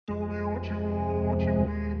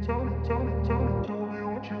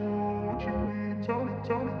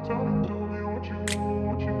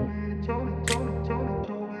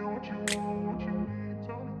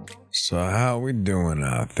So how we doing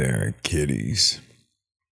out there, kiddies?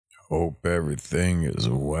 Hope everything is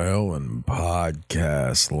well in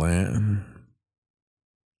podcast land.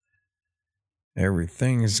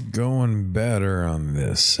 Everything's going better on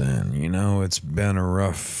this end. You know, it's been a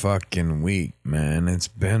rough fucking week, man. It's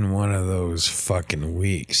been one of those fucking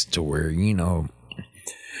weeks to where, you know,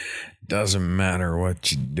 doesn't matter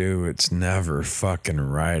what you do, it's never fucking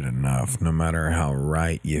right enough, no matter how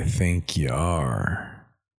right you think you are.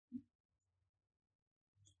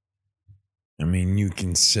 I mean, you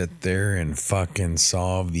can sit there and fucking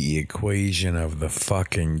solve the equation of the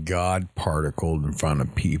fucking God particle in front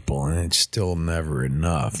of people, and it's still never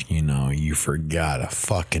enough, you know. You forgot a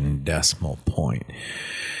fucking decimal point.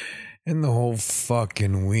 And the whole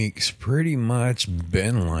fucking week's pretty much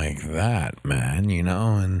been like that, man, you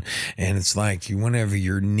know, and it's like whenever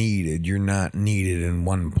you're needed, you're not needed in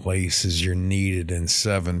one place, you're needed in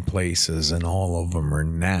 7 places, and all of them are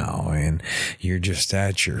now, and you're just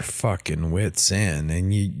at your fucking wit's end,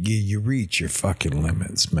 and you reach your fucking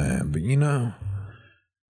limits, man. But you know,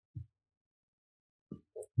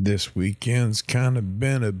 this weekend's kind of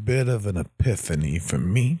been a bit of an epiphany for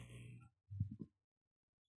me.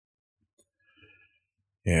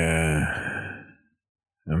 Yeah,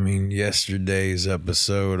 I mean, yesterday's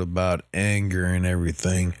episode about anger and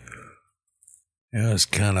everything, it was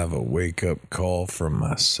kind of a wake-up call for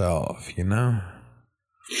myself, you know?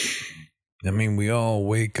 I mean, we all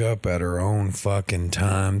wake up at our own fucking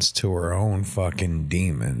times to our own fucking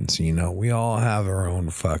demons, you know? We all have our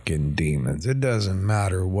own fucking demons. It doesn't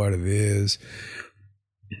matter what it is.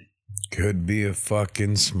 Could be a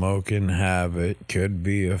fucking smoking habit. Could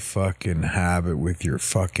be a fucking habit with your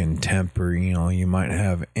fucking temper. You know, you might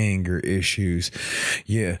have anger issues.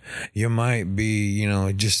 Yeah, you might be, you know,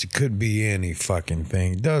 it could be any fucking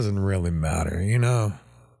thing. Doesn't really matter, you know.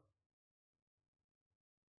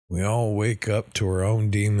 We all wake up to our own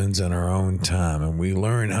demons in our own time, and we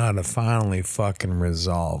learn how to finally fucking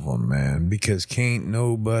resolve them, man. Because can't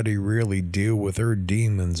nobody really deal with her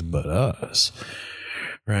demons but us,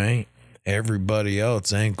 right? Everybody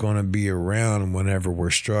else ain't gonna be around whenever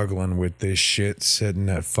we're struggling with this shit sitting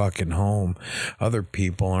at fucking home. Other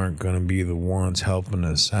people aren't gonna be the ones helping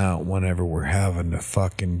us out whenever we're having to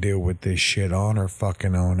fucking deal with this shit on our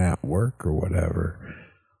fucking own at work or whatever.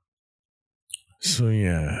 So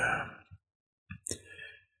yeah,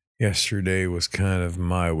 yesterday was kind of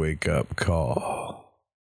my wake up call.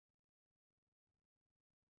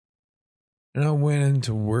 And I went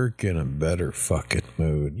into work in a better fucking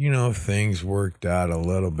mood. You know, things worked out a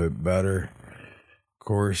little bit better. Of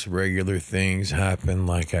course, regular things happened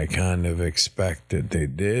like I kind of expected they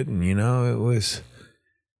did. And, you know,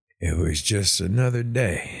 it was just another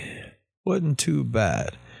day. Wasn't too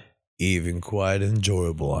bad. Even quite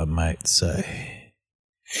enjoyable, I might say.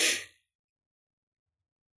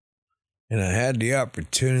 And I had the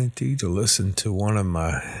opportunity to listen to one of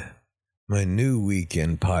my new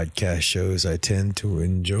weekend podcast shows I tend to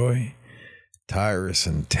enjoy, Tyrus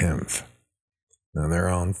and Timph. Now, they're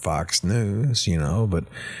on Fox News, you know, but,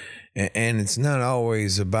 and it's not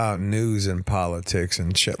always about news and politics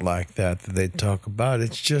and shit like that they talk about.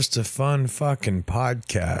 It's just a fun fucking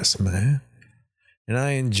podcast, man. And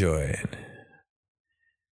I enjoy it.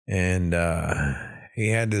 And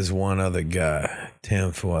he had this one other guy.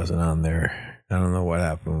 Timph wasn't on there. I don't know what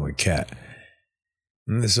happened with Kat.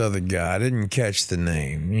 And this other guy, I didn't catch the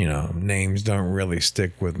name. You know, names don't really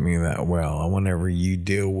stick with me that well. Whenever you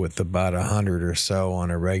deal with about 100 or so on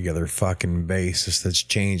a regular fucking basis that's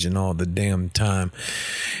changing all the damn time,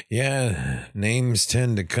 yeah, names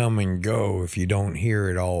tend to come and go if you don't hear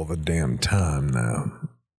it all the damn time now.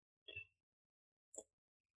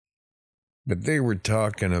 But they were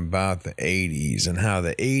talking about the 80s and how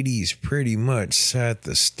the 80s pretty much set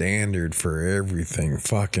the standard for everything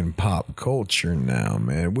fucking pop culture now,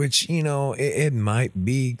 man. Which, you know, it might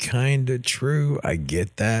be kind of true. I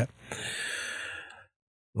get that.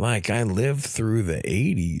 Like, I lived through the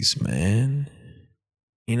 80s, man.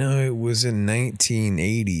 You know, it was in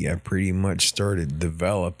 1980 I pretty much started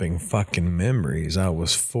developing fucking memories. I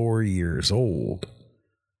was 4 years old.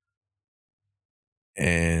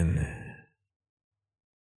 And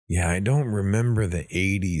Yeah, I don't remember the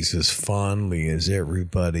 80s as fondly as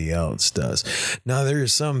everybody else does. Now,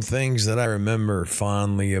 there's some things that I remember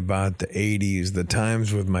fondly about the 80s, the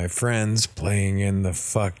times with my friends playing in the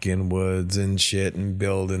fucking woods and shit and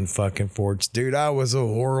building fucking forts. Dude, I was a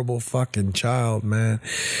horrible fucking child, man.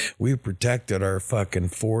 We protected our fucking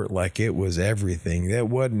fort like it was everything. That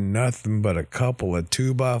wasn't nothing but a couple of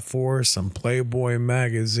 2x4s, some Playboy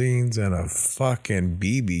magazines, and a fucking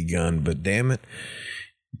BB gun. But damn it,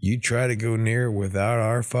 you try to go near it without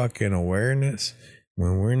our fucking awareness.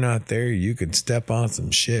 When we're not there, you could step on some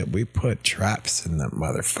shit. We put traps in that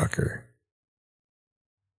motherfucker.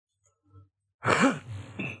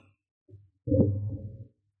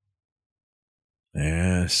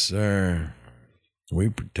 Yes, sir. We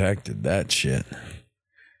protected that shit.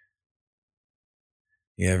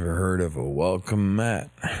 You ever heard of a welcome mat?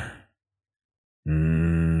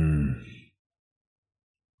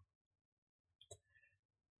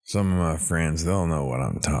 Some of my friends, they'll know what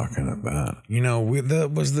I'm talking about. You know,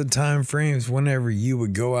 that was the time frames whenever you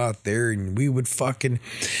would go out there and we would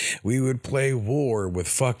play war with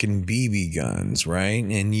fucking BB guns, right?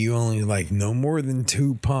 And you only no more than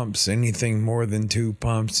 2 pumps. Anything more than 2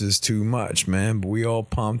 pumps is too much, man. But we all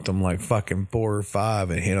pumped them like fucking 4 or 5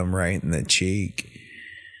 and hit them right in the cheek.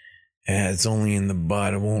 Yeah, it's only in the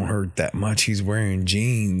butt. It won't hurt that much. He's wearing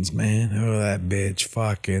jeans, man. Oh, that bitch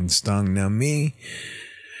fucking stung. Now me,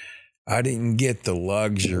 I didn't get the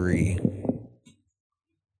luxury.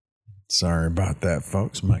 Sorry about that,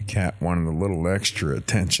 folks. My cat wanted a little extra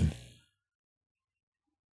attention.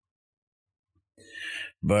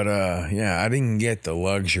 But, yeah, I didn't get the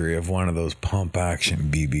luxury of one of those pump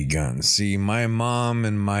action BB guns. See, my mom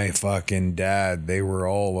and my fucking dad, they were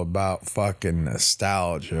all about fucking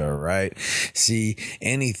nostalgia, right? See,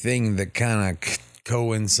 anything that kind of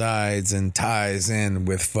coincides and ties in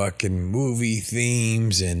with fucking movie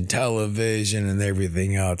themes and television and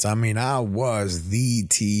everything else. I mean, I was the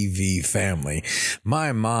TV family.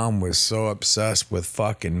 My mom was so obsessed with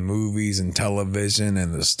fucking movies and television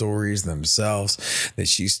and the stories themselves that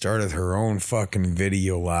she started her own fucking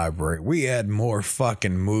video library. We had more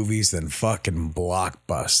fucking movies than fucking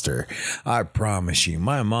Blockbuster. I promise you.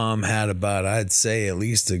 My mom had about, I'd say, at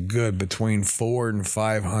least a good between 400 and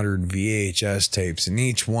 500 VHS tapes. And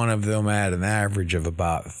each one of them had an average of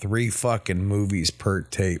about 3 fucking movies per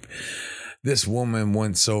tape. This woman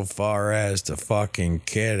went so far as to fucking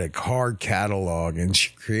get a card catalog, and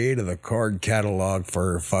she created a card catalog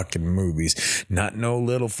for her fucking movies. Not no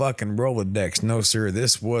little fucking Rolodex. No, sir.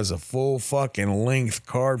 This was a full fucking length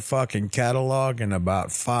card fucking catalog and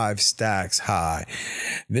about 5 stacks high.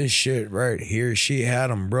 This shit right here, she had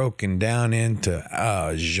them broken down into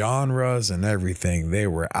genres and everything. They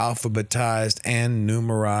were alphabetized and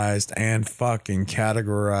numerized and fucking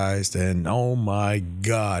categorized, and oh my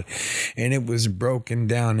God. And it was broken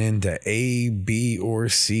down into A, B, or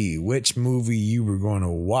C, which movie you were going to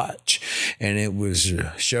watch. And it was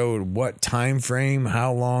showed what time frame,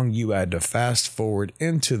 how long you had to fast forward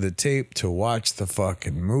into the tape to watch the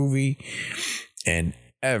fucking movie and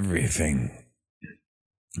everything.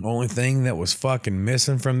 The only thing that was fucking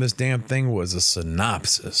missing from this damn thing was a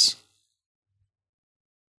synopsis.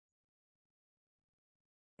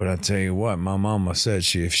 But I tell you what, my mama said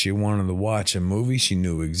if she wanted to watch a movie, she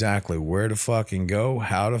knew exactly where to fucking go,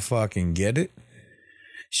 how to fucking get it.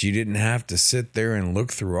 She didn't have to sit there and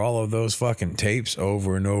look through all of those fucking tapes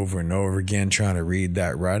over and over and over again trying to read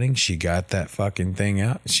that writing. She got that fucking thing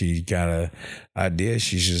out. She got a idea.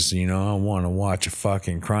 She's just, I want to watch a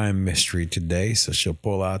fucking crime mystery today. So she'll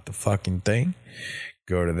pull out the fucking thing,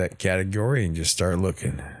 go to that category, and just start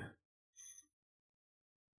looking.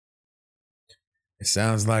 It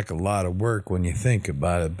sounds like a lot of work when you think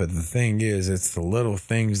about it, but the thing is, it's the little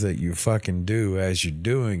things that you fucking do as you're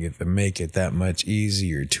doing it that make it that much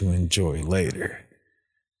easier to enjoy later.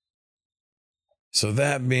 So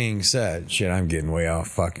that being said, shit, I'm getting way off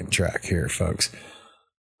fucking track here, folks.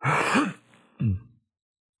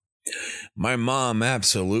 My mom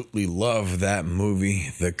absolutely loved that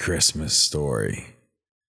movie, The Christmas Story.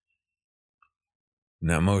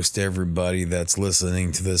 Now, most everybody that's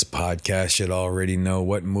listening to this podcast should already know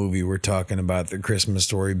what movie we're talking about, The Christmas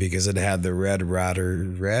Story, because it had the Red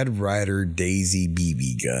Ryder Daisy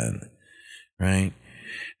BB gun, right?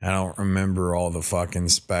 I don't remember all the fucking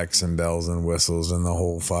specs and bells and whistles and the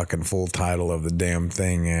whole fucking full title of the damn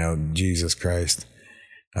thing. Jesus Christ.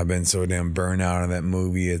 I've been so damn burnt out on that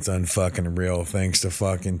movie. It's unfucking real. Thanks to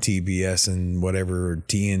fucking TBS and whatever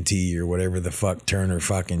TNT or whatever the fuck Turner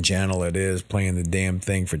fucking channel it is playing the damn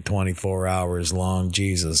thing for 24 hours long.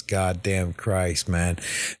 Jesus goddamn Christ, man.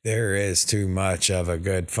 There is too much of a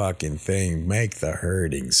good fucking thing. Make the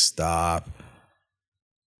hurting stop.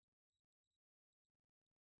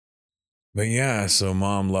 But yeah, so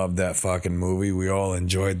Mom loved that fucking movie. We all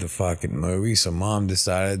enjoyed the fucking movie. So Mom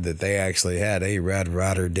decided that they actually had a Red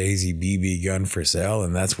Ryder Daisy BB gun for sale,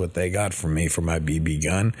 and that's what they got from me for my BB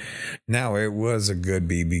gun. Now, it was a good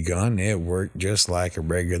BB gun. It worked just like a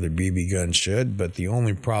regular BB gun should, but the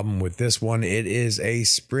only problem with this one, it is a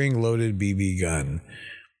spring-loaded BB gun.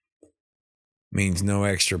 Means no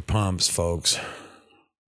extra pumps, folks.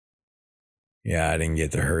 Yeah, I didn't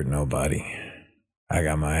get to hurt nobody. I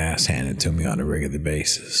got my ass handed to me on a regular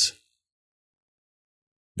basis.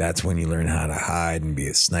 That's when you learn how to hide and be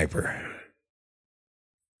a sniper.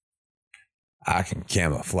 I can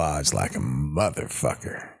camouflage like a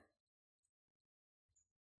motherfucker.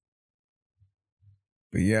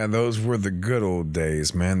 But yeah, those were the good old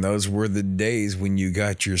days, man. Those were the days when you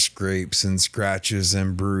got your scrapes and scratches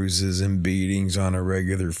and bruises and beatings on a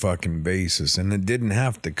regular fucking basis. And it didn't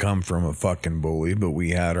have to come from a fucking bully, but we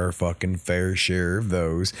had our fucking fair share of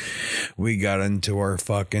those. We got into our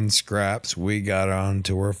fucking scraps. We got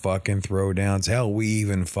onto our fucking throwdowns. Hell, we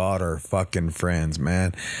even fought our fucking friends,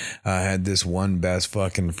 man. I had this one best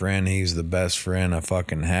fucking friend. He's the best friend I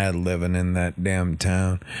fucking had living in that damn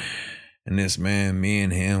town. And this man, me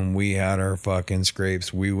and him, we had our fucking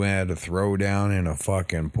scrapes. We had a throwdown in a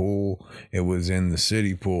fucking pool. It was in the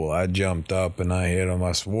city pool. I jumped up and I hit him.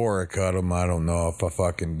 I swore I cut him. I don't know if I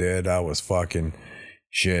fucking did. I was fucking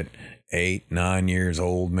 8, 9 years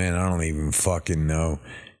old, man. I don't even fucking know.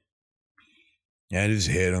 I just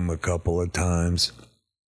hit him a couple of times.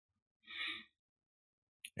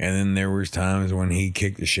 And then there was times when he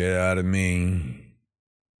kicked the shit out of me.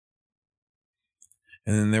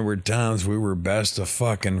 And then there were times we were best of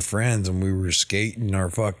fucking friends and we were skating our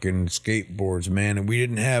fucking skateboards, man. And we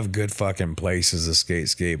didn't have good fucking places to skate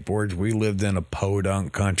skateboards. We lived in a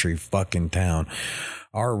podunk country fucking town.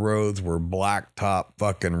 Our roads were blacktop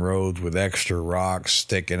fucking roads with extra rocks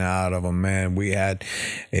sticking out of them, man. We had,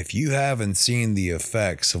 if you haven't seen the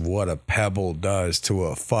effects of what a pebble does to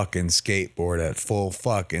a fucking skateboard at full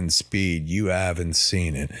fucking speed, you haven't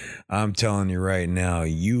seen it. I'm telling you right now,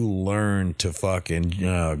 you learn to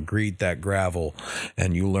fucking greet that gravel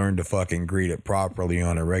and you learn to fucking greet it properly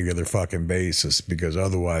on a regular fucking basis, because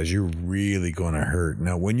otherwise you're really going to hurt.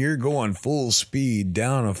 Now, when you're going full speed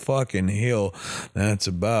down a fucking hill, that's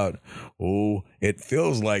about, it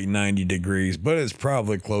feels like 90 degrees, but it's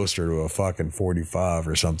probably closer to a fucking 45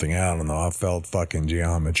 or something. I don't know. I felt fucking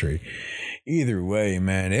geometry. Either way,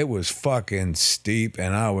 man, it was fucking steep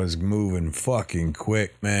and I was moving fucking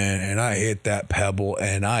quick, man. And I hit that pebble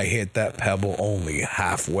only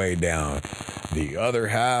halfway down. The other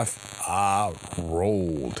half, I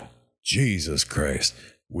rolled. Jesus Christ.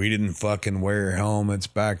 We didn't fucking wear helmets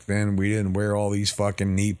back then. We didn't wear all these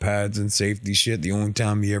fucking knee pads and safety shit. The only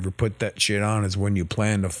time you ever put that shit on is when you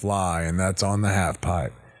plan to fly, and that's on the half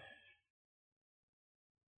pipe.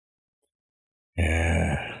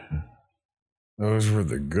 Yeah. Those were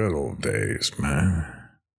the good old days, man.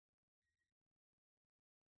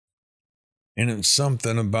 And it's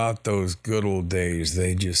something about those good old days.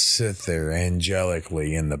 They just sit there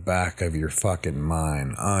angelically in the back of your fucking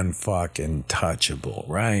mind, unfucking touchable,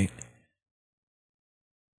 right?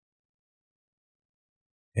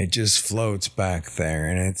 It just floats back there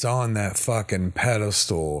and it's on that fucking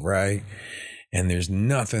pedestal, right? And there's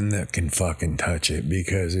nothing that can fucking touch it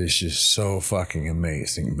because it's just so fucking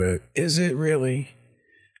amazing. But is it really?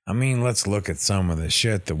 I mean, let's look at some of the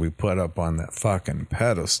shit that we put up on that fucking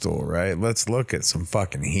pedestal, right? Let's look at some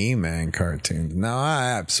fucking He-Man cartoons. Now, I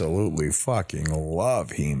absolutely fucking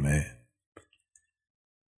love He-Man.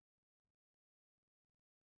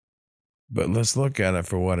 But let's look at it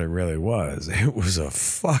for what it really was. It was a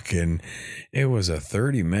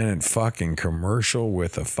 30-minute fucking commercial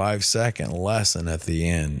with a 5-second lesson at the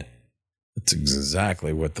end. That's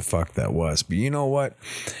exactly what the fuck that was. But you know what?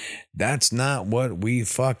 That's not what we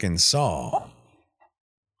fucking saw.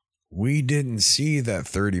 We didn't see that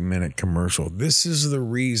 30-minute commercial. This is the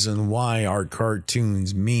reason why our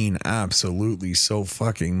cartoons mean absolutely so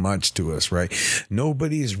fucking much to us, right?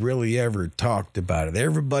 Nobody's really ever talked about it.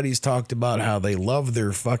 Everybody's talked about how they love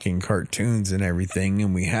their fucking cartoons and everything,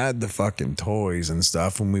 and we had the fucking toys and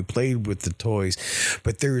stuff, and we played with the toys.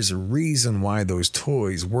 But there's a reason why those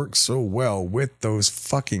toys work so well with those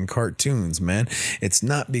fucking cartoons, man. It's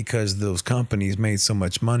not because those companies made so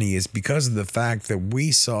much money. It's because of the fact that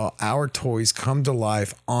we saw our toys come to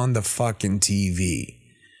life on the fucking TV.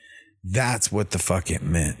 That's what the fuck it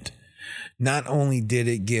meant. Not only did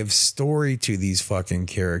it give story to these fucking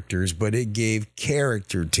characters, but it gave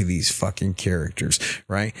character to these fucking characters,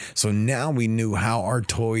 right? So now we knew how our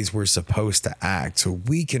toys were supposed to act, so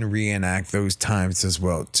we can reenact those times as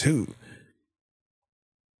well too.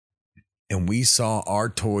 And we saw our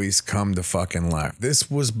toys come to fucking life. This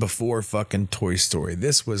was before fucking Toy Story.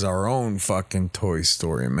 This was our own fucking Toy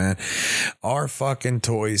Story, man. Our fucking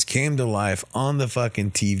toys came to life on the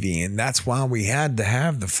fucking TV. And that's why we had to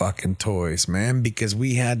have the fucking toys, man. Because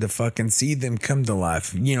we had to fucking see them come to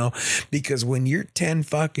life. You know, because when you're 10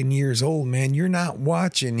 fucking years old, man, you're not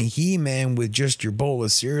watching He-Man with just your bowl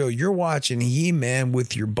of cereal. You're watching He-Man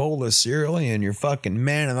with your bowl of cereal and your fucking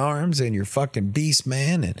Man-at-Arms and your fucking Beast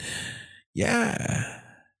Man and... yeah.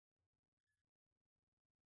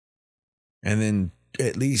 And then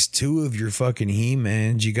at least two of your fucking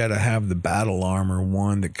He-Mans, you got to have the battle armor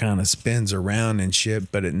one that kind of spins around and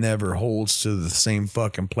shit, but it never holds to the same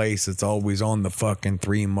fucking place. It's always on the fucking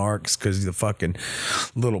 3 marks because the fucking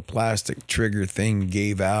little plastic trigger thing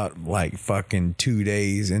gave out like fucking 2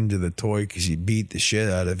 days into the toy because you beat the shit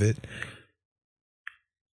out of it.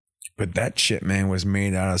 But that shit, man, was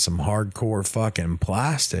made out of some hardcore fucking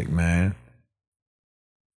plastic, man.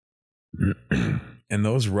 And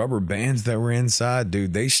those rubber bands that were inside,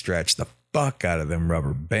 dude, they stretched the fuck out of them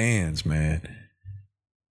rubber bands, man.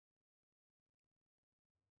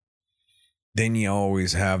 Then you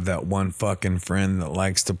always have that one fucking friend that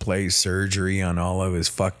likes to play surgery on all of his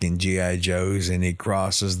fucking G.I. Joes and he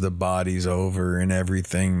crosses the bodies over and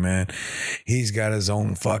everything, man. He's got his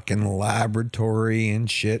own fucking laboratory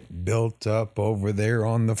and shit built up over there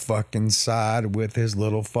on the fucking side with his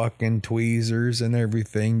little fucking tweezers and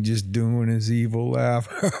everything, just doing his evil laugh.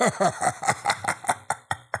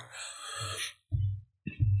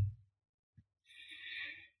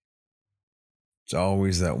 It's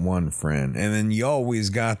always that one friend. And then you always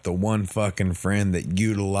got the one fucking friend that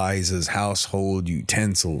utilizes household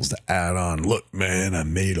utensils to add on. Look, man, I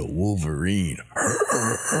made a Wolverine.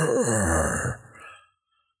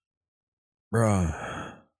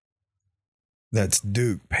 Bruh. That's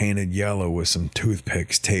Duke painted yellow with some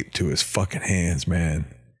toothpicks taped to his fucking hands,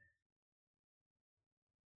 man.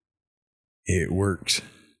 It works.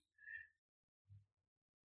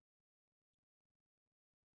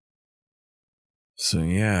 So,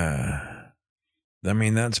 yeah, I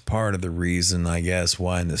mean, that's part of the reason, I guess,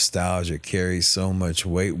 why nostalgia carries so much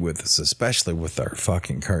weight with us, especially with our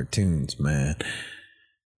fucking cartoons, man.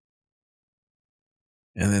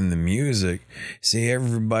 And then the music. See,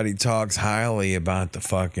 everybody talks highly about the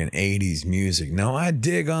fucking 80s music. Now, I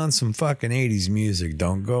dig on some fucking 80s music.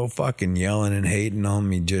 Don't go fucking yelling and hating on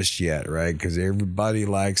me just yet, right? Because everybody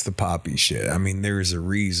likes the poppy shit. I mean, there's a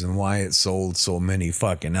reason why it sold so many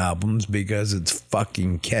fucking albums, because it's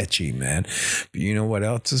fucking catchy, man. But you know what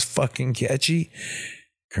else is fucking catchy?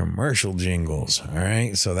 Commercial jingles, all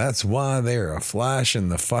right? So that's why they're a flash in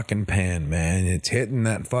the fucking pan, man. It's hitting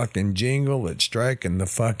that fucking jingle, it's striking the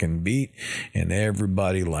fucking beat, and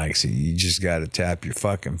everybody likes it. You just got to tap your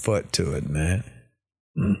fucking foot to it, man.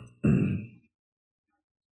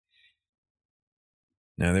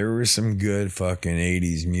 Now, there was some good fucking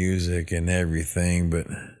 80s music and everything, but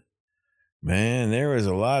man, there was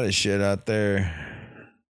a lot of shit out there.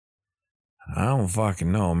 I don't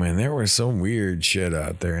fucking know, man. There was some weird shit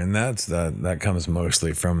out there, and that comes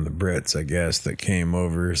mostly from the Brits, I guess, that came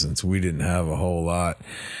over since we didn't have a whole lot.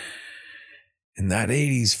 And that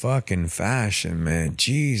 80s fucking fashion, man,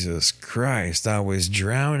 Jesus Christ, I was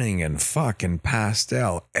drowning in fucking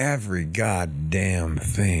pastel every goddamn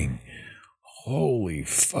thing. Holy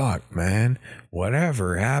fuck, man.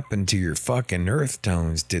 Whatever happened to your fucking earth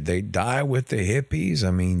tones? Did they die with the hippies?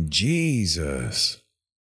 I mean, Jesus.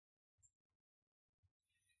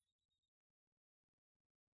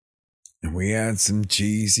 And we had some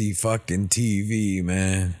cheesy fucking TV,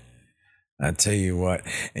 man. I tell you what.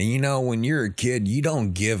 And you know, when you're a kid, you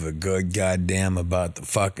don't give a good goddamn about the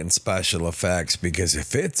fucking special effects, because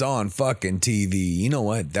if it's on fucking TV, you know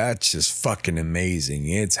what? That's just fucking amazing.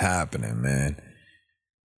 It's happening, man.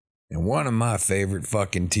 And one of my favorite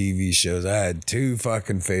fucking TV shows, I had two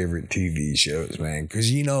fucking favorite TV shows, man. Because,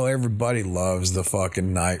 you know, everybody loves the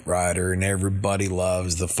fucking Knight Rider and everybody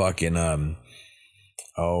loves the fucking,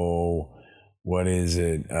 what is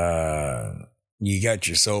it? You got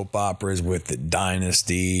your soap operas with the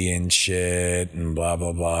Dynasty and shit and blah,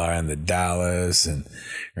 blah, blah, and the Dallas and,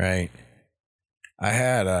 right? I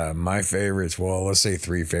had my favorites, well, let's say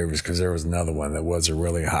three favorites because there was another one that wasn't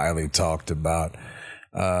really highly talked about.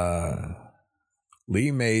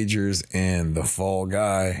 Lee Majors and the Fall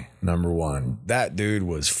Guy, number one. That dude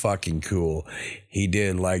was fucking cool. He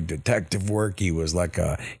did like detective work. He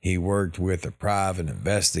worked with a private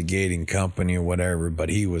investigating company or whatever, but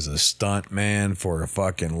he was a stunt man for a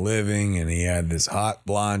fucking living. And he had this hot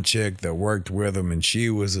blonde chick that worked with him, and she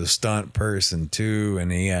was a stunt person too.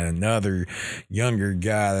 And he had another younger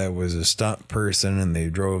guy that was a stunt person, and they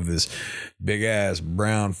drove this big ass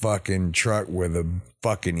brown fucking truck with a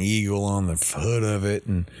fucking eagle on the hood of it,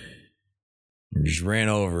 and just ran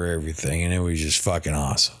over everything, and it was just fucking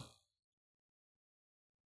awesome.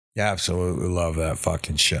 Absolutely love that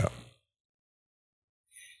fucking show.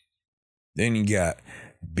 Then you got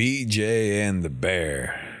BJ and the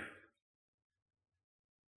Bear.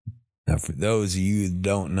 Now, for those of you that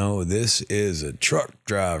don't know, this is a truck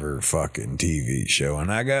driver fucking TV show,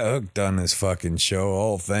 and I got hooked on this fucking show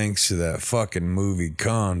all thanks to that fucking movie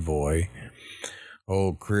Convoy.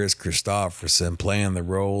 Old Chris Christopherson playing the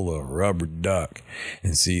role of Rubber Duck.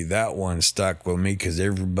 And see, that one stuck with me because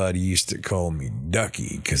everybody used to call me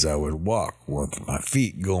Ducky because I would walk with my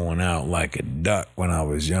feet going out like a duck when I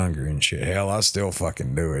was younger and shit. Hell, I still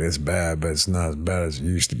fucking do it. It's bad, but it's not as bad as it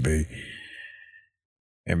used to be.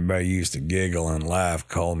 Everybody used to giggle and laugh,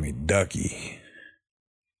 call me Ducky.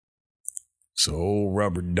 So, old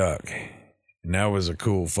Rubber Duck. And that was a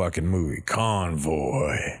cool fucking movie.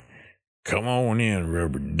 Convoy. Come on in,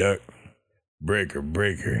 Rubber Duck. Breaker,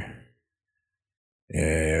 breaker.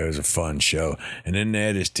 Yeah, it was a fun show. And then they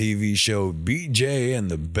had this TV show, BJ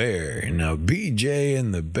and the Bear. Now, BJ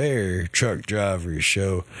and the Bear truck driver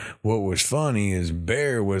show. What was funny is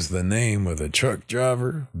Bear was the name of the truck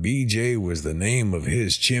driver. BJ was the name of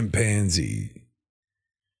his chimpanzee.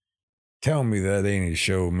 Tell me that ain't a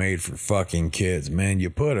show made for fucking kids, man.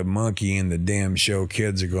 You put a monkey in the damn show,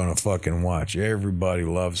 kids are gonna fucking watch. Everybody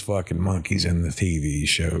loves fucking monkeys in the TV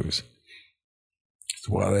shows. That's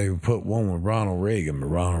why they put one with Ronald Reagan, but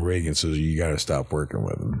Ronald Reagan says you gotta stop working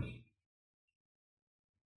with him.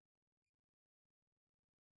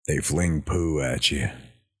 They fling poo at you.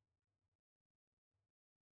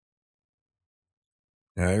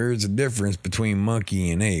 Now, there's a difference between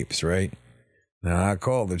monkey and apes, right? Now, I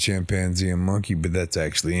call the chimpanzee a monkey, but that's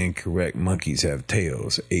actually incorrect. Monkeys have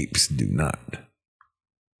tails. Apes do not.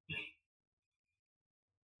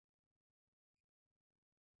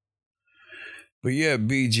 But yeah,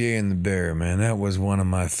 BJ and the Bear, man, that was one of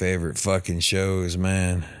my favorite fucking shows,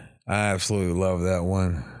 man. I absolutely love that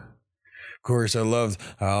one. Of course, I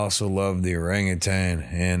also loved the orangutan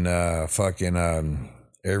and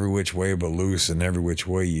Every Which Way But Loose and Every Which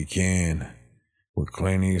Way You Can. With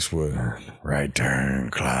Clint Eastwood. Right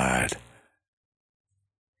turn, Clyde.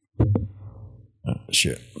 Oh,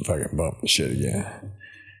 shit. Fucking bumped the shit again.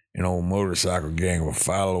 An old motorcycle gang with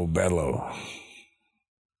Philo Bello.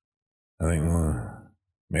 I think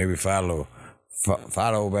maybe Philo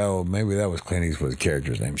Bello, maybe that was Clint Eastwood's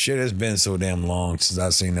character's name. Shit, it's been so damn long since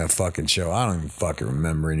I've seen that fucking show. I don't even fucking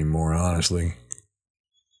remember anymore, honestly.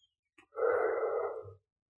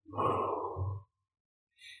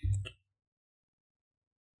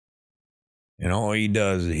 And all he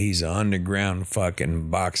does is he's underground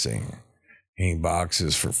fucking boxing. He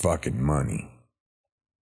boxes for fucking money.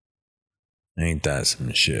 Ain't that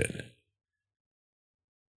some shit?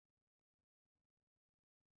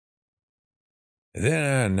 And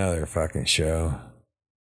then another fucking show.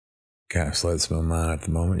 Kind of slips my mind at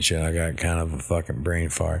the moment. Shit, I got kind of a fucking brain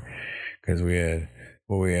fart. Because we had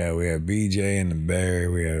BJ and the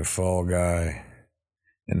Bear. We had a Fall Guy.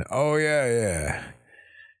 And oh yeah.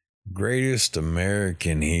 Greatest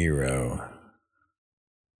American Hero.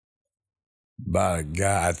 By a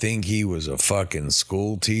guy, I think he was a fucking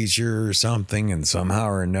school teacher or something, and somehow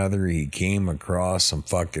or another he came across some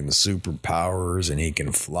fucking superpowers, and he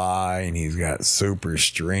can fly, and he's got super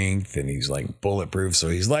strength, and he's like bulletproof, so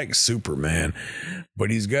he's like Superman,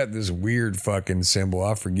 but he's got this weird fucking symbol.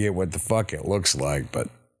 I forget what the fuck it looks like, but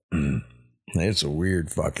it's a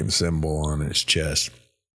weird fucking symbol on his chest.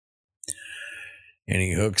 And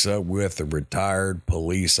he hooks up with a retired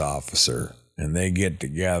police officer, and they get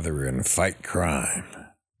together and fight crime.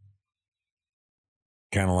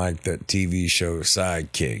 Kind of like that TV show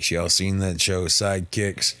Sidekicks. Y'all seen that show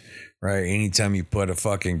Sidekicks? Right? Anytime you put a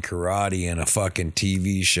fucking karate in a fucking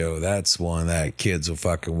TV show, that's one that kids will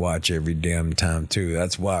fucking watch every damn time too.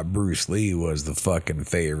 That's why Bruce Lee was the fucking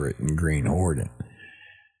favorite in Green Hornet.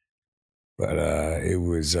 But it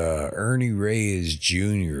was Ernie Reyes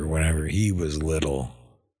Jr. whenever he was little.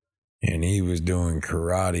 And he was doing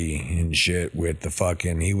karate and shit with the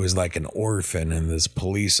fucking, he was like an orphan, and this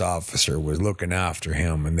police officer was looking after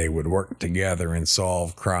him, and they would work together and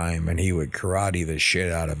solve crime, and he would karate the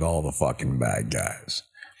shit out of all the fucking bad guys.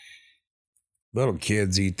 Little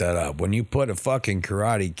kids eat that up. When you put a fucking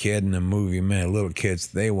karate kid in a movie, man, little kids,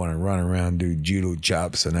 they want to run around, do judo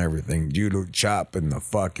chops and everything. Judo chopping the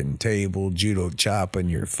fucking table, judo chopping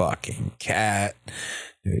your fucking cat.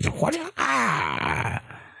 What?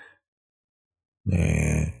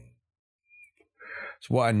 Man, that's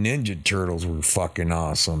why Ninja Turtles were fucking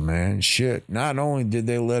awesome, man. Shit, not only did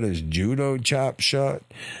they let us judo chop shut,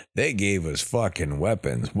 they gave us fucking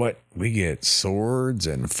weapons. What? We get swords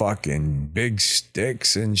and fucking big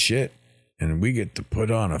sticks and shit, and we get to put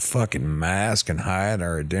on a fucking mask and hide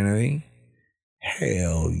our identity?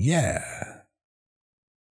 Hell yeah.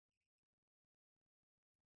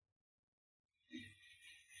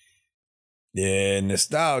 Yeah,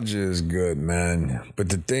 nostalgia is good, man. But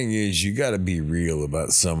the thing is, you got to be real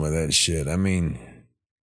about some of that shit. I mean,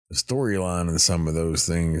 the storyline and some of those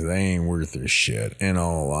things, they ain't worth their shit. In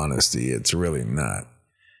all honesty, it's really not.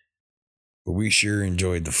 But we sure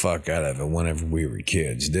enjoyed the fuck out of it whenever we were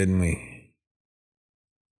kids, didn't we?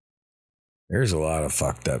 There's a lot of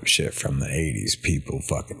fucked up shit from the 80s people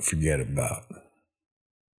fucking forget about.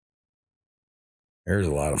 There's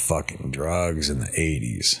a lot of fucking drugs in the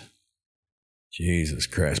 80s. Jesus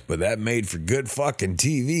Christ, but that made for good fucking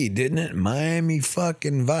TV, didn't it? Miami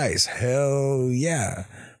fucking Vice, hell yeah.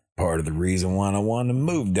 Part of the reason why I wanted to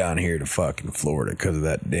move down here to fucking Florida, because of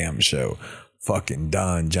that damn show. Fucking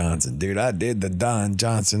Don Johnson. Dude, I did the Don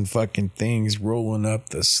Johnson fucking things, rolling up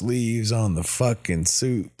the sleeves on the fucking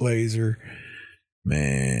suit blazer.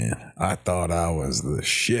 Man, I thought I was the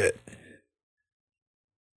shit.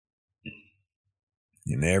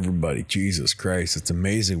 And everybody, Jesus Christ, it's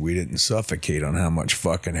amazing we didn't suffocate on how much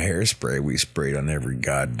fucking hairspray we sprayed on every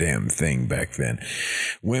goddamn thing back then.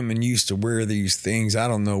 Women used to wear these things, I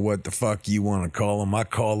don't know what the fuck you want to call them. I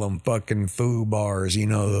call them fucking foo bars, you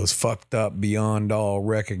know, those fucked up beyond all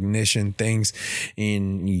recognition things.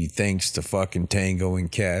 And thanks to fucking Tango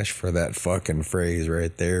and Cash for that fucking phrase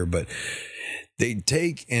right there. But they'd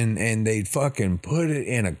take and they'd fucking put it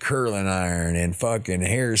in a curling iron and fucking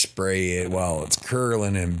hairspray it while it's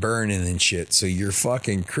curling and burning and shit. So you're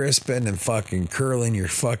fucking crisping and fucking curling your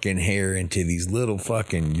fucking hair into these little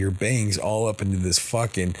fucking, your bangs all up into this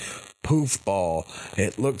fucking poof ball.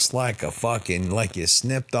 It looks like a fucking, like you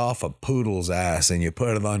snipped off a poodle's ass and you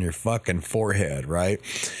put it on your fucking forehead, right?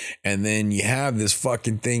 And then you have this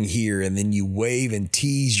fucking thing here, and then you wave and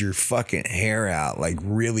tease your fucking hair out like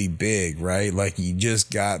really big, right? Like you just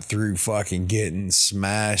got through fucking getting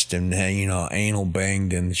smashed and, you know, anal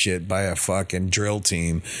banged and shit by a fucking drill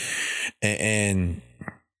team. And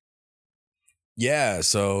yeah,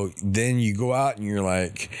 so then you go out and you're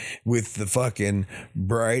like, with the fucking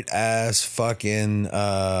bright ass fucking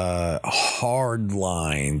hard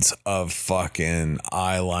lines of fucking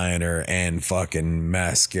eyeliner and fucking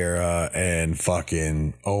mascara and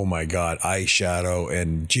fucking, oh my God, eyeshadow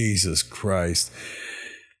and Jesus Christ.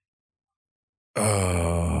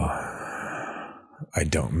 Oh, I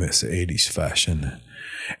don't miss 80s fashion.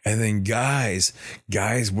 And then guys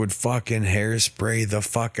would fucking hairspray the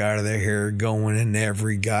fuck out of their hair, going in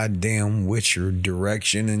every goddamn Witcher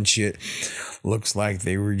direction and shit. Looks like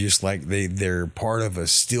they were just like they're part of a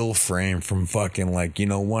still frame from fucking, like, you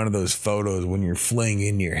know, one of those photos when you're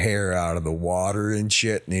flinging your hair out of the water and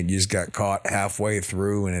shit, and it just got caught halfway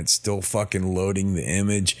through and it's still fucking loading the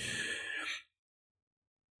image.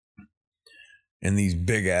 And these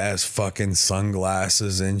big ass fucking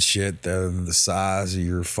sunglasses and shit, the size of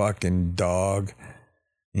your fucking dog.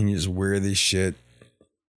 And you just wear this shit.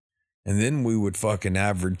 And then we would fucking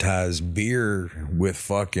advertise beer with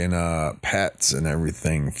fucking pets and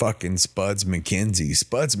everything. Fucking Spuds McKenzie.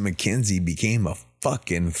 Spuds McKenzie became a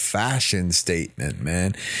fucking fashion statement,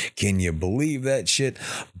 man. Can you believe that shit?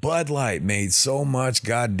 Bud Light made so much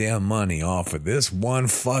goddamn money off of this one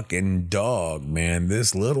fucking dog, man.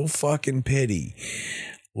 This little fucking pity.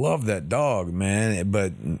 Love that dog, man.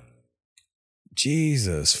 But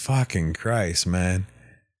Jesus fucking Christ, man.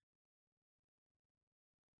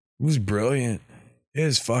 It was brilliant. It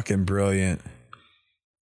is fucking brilliant.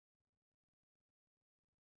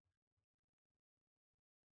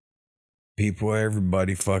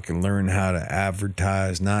 Everybody fucking learn how to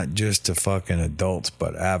advertise, not just to fucking adults,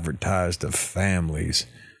 but advertise to families.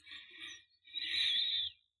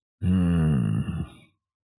 And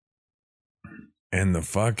the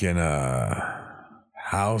fucking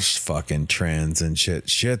house fucking trends and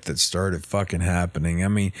shit that started fucking happening. I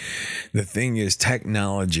mean, the thing is,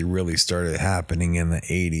 technology really started happening in the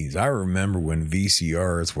 80s. I remember when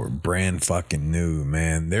VCRs were brand fucking new,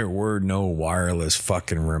 man. There were no wireless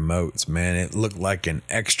fucking remotes, man. It looked like an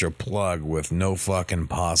extra plug with no fucking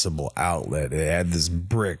possible outlet. It had this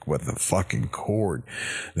brick with a fucking cord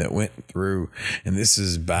that went through. And this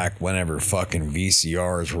is back whenever fucking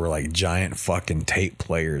VCRs were like giant fucking tape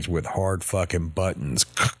players with hard fucking buttons.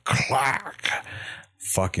 Clack.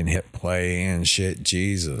 Fucking hit play and shit.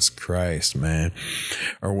 Jesus Christ, man.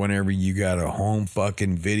 Or whenever you got a home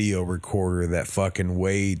fucking video recorder that fucking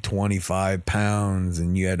weighed 25 pounds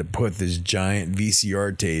and you had to put this giant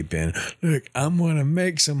VCR tape in. Look, I'm gonna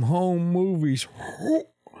make some home movies.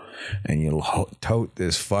 And you tote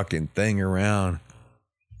this fucking thing around.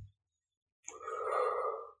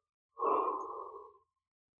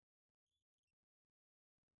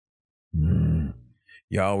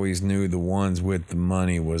 You always knew the ones with the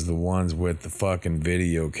money was the ones with the fucking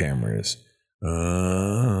video cameras.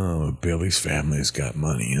 Oh, Billy's family's got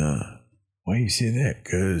money, huh? Why you say that?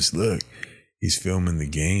 'Cause look, he's filming the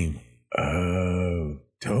game. Oh,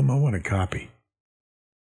 tell him I want a copy.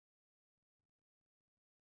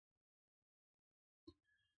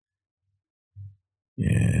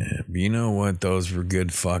 Yeah, but you know what? Those were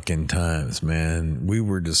good fucking times, man. We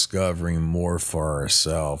were discovering more for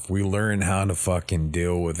ourselves. We learned how to fucking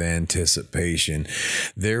deal with anticipation.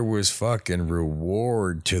 There was fucking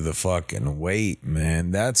reward to the fucking wait, man.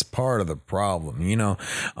 That's part of the problem. You know,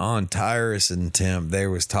 on Tyrus and Tim, they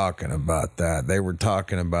was talking about that. They were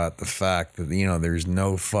talking about the fact that, you know, there's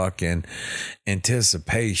no fucking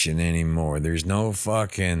anticipation anymore. There's no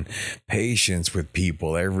fucking patience with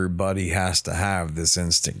people. Everybody has to have this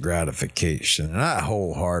instant gratification. And I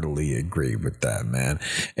wholeheartedly agree with that, man.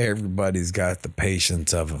 Everybody's got the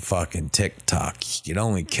patience of a fucking TikTok. You can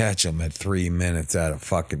only catch them at 3 minutes at a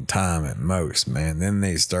fucking time at most, man. Then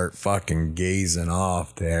they start fucking gazing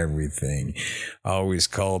off to everything. I always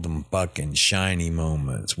called them fucking shiny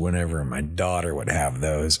moments whenever my daughter would have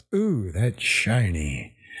those. Ooh, that's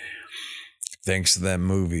shiny. Thanks to that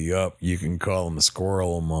movie Up, you can call them a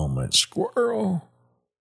squirrel moment. Squirrel.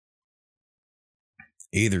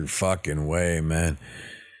 Either fucking way, man.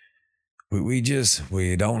 We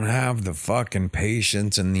don't have the fucking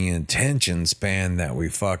patience and the attention span that we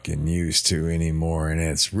fucking used to anymore. And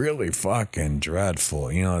it's really fucking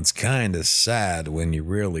dreadful. You know, it's kind of sad when you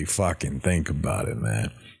really fucking think about it,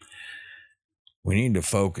 man. We need to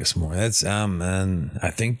focus more. That's, man, I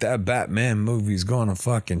think that Batman movie's gonna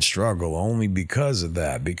fucking struggle only because of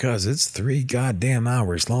that. Because it's 3 goddamn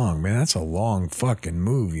hours long, man. That's a long fucking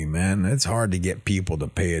movie, man. It's hard to get people to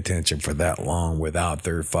pay attention for that long without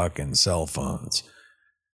their fucking cell phones.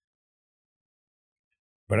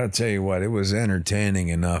 But I'll tell you what, it was entertaining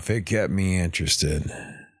enough. It kept me interested.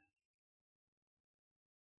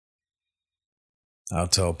 I'll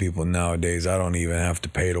tell people nowadays I don't even have to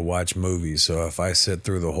pay to watch movies, so if I sit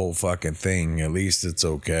through the whole fucking thing, at least it's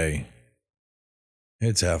okay.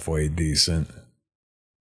 It's halfway decent.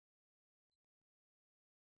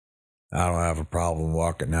 I don't have a problem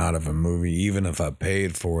walking out of a movie. Even if I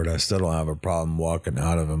paid for it, I still don't have a problem walking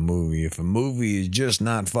out of a movie. If a movie is just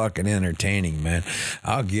not fucking entertaining, man,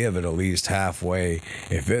 I'll give it at least halfway.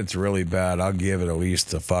 If it's really bad, I'll give it at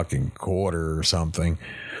least a fucking quarter or something.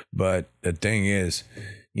 But the thing is,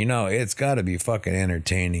 you know, it's got to be fucking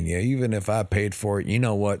entertaining. Yeah, even if I paid for it, you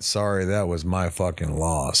know what? Sorry, that was my fucking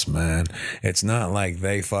loss, man. It's not like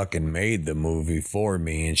they fucking made the movie for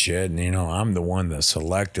me and shit. And, you know, I'm the one that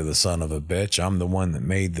selected the son of a bitch. I'm the one that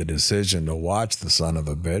made the decision to watch the son of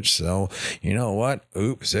a bitch. So, you know what?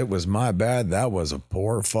 Oops, it was my bad. That was a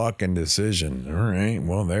poor fucking decision. All right,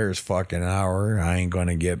 well, there's fucking hour I ain't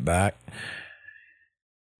gonna get back.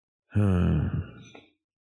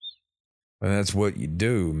 And that's what you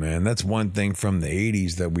do, man. That's one thing from the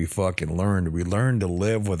 80s that we fucking learned. We learned to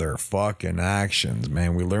live with our fucking actions,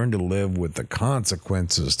 man. We learned to live with the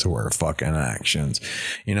consequences to our fucking actions.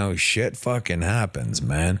 You know, shit fucking happens,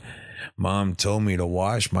 man. Mom told me to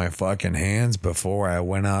wash my fucking hands before I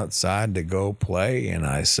went outside to go play, and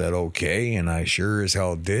I said okay, and I sure as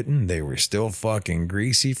hell didn't. They were still fucking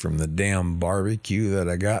greasy from the damn barbecue that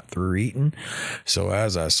I got through eating. So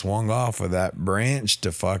as I swung off of that branch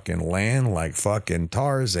to fucking land like fucking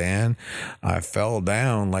Tarzan, I fell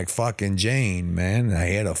down like fucking Jane, man. I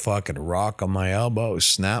hit a fucking rock on my elbow,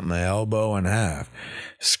 snapped my elbow in half.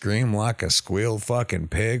 Screamed like a squealed fucking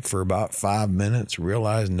pig for about 5 minutes.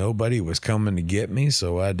 Realized nobody was coming to get me,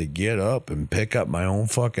 so I had to get up and pick up my own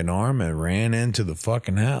fucking arm and ran into the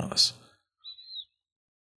fucking house.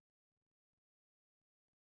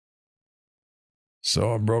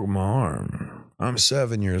 So I broke my arm. I'm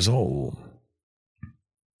 7 years old.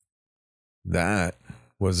 That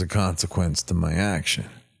was a consequence to my action.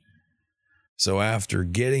 So after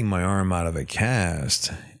getting my arm out of a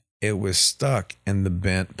cast, it was stuck in the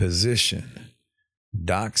bent position.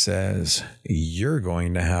 Doc says, you're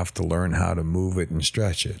going to have to learn how to move it and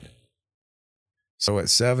stretch it. So at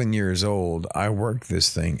 7 years old, I worked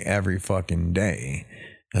this thing every fucking day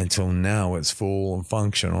until now it's full and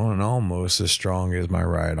functional and almost as strong as my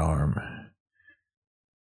right arm.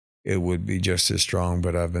 It would be just as strong,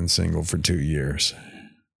 but I've been single for 2 years.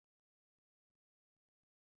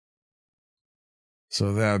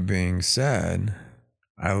 So that being said,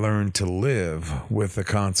 I learned to live with the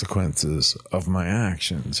consequences of my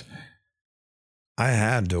actions. I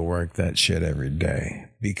had to work that shit every day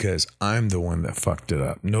because I'm the one that fucked it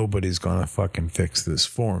up. Nobody's gonna fucking fix this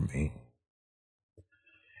for me.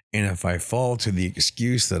 And if I fall to the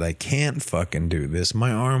excuse that I can't fucking do this,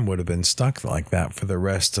 my arm would have been stuck like that for the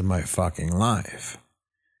rest of my fucking life.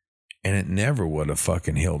 And it never would have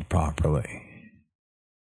fucking healed properly.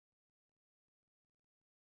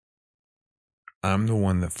 I'm the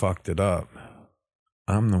one that fucked it up.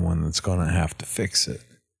 I'm the one that's going to have to fix it.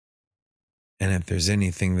 And if there's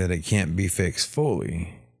anything that it can't be fixed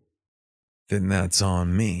fully, then that's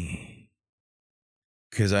on me.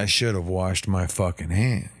 Because I should have washed my fucking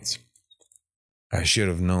hands. I should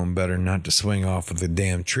have known better not to swing off of the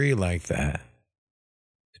damn tree like that.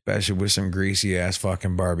 Especially with some greasy ass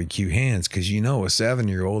fucking barbecue hands. Because you know a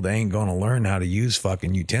 7-year-old ain't going to learn how to use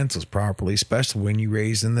fucking utensils properly, especially when you're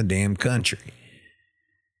raised in the damn country.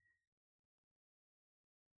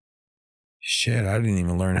 Shit, I didn't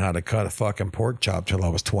even learn how to cut a fucking pork chop till I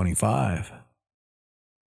was 25.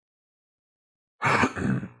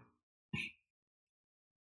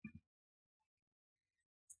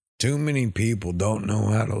 Too many people don't know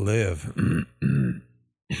how to live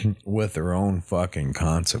with their own fucking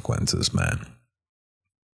consequences, man.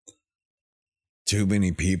 Too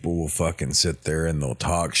many people will fucking sit there and they'll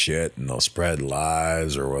talk shit and they'll spread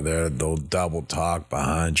lies or they'll double talk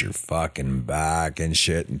behind your fucking back and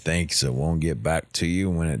shit and thinks it won't get back to you.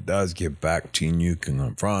 When it does get back to you and you can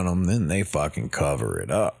confront them, then they fucking cover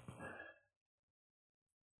it up.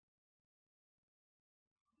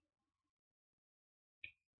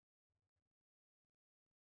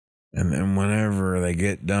 And then whenever they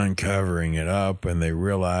get done covering it up and they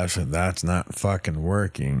realize that that's not fucking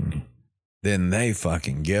working, then they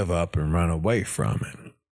fucking give up and run away from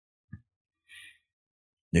it.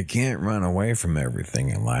 You can't run away from everything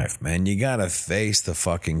in life, man. You gotta face the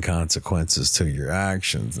fucking consequences to your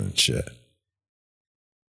actions and shit.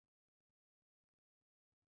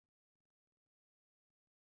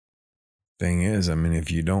 Thing is, I mean, if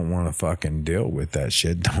you don't want to fucking deal with that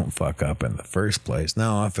shit, don't fuck up in the first place.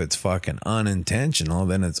 Now, if it's fucking unintentional,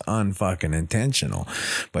 then it's unfucking intentional.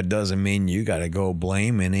 But doesn't mean you got to go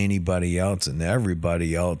blaming anybody else and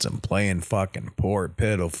everybody else and playing fucking poor,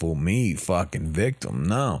 pitiful me fucking victim.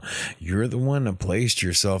 No, you're the one that placed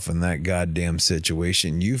yourself in that goddamn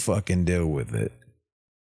situation. You fucking deal with it.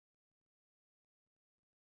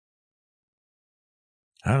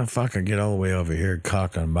 How the fuck I get all the way over here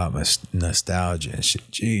talking about my nostalgia and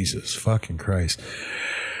shit? Jesus fucking Christ.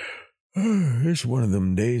 It's one of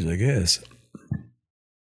them days, I guess.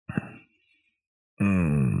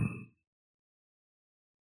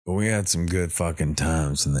 But we had some good fucking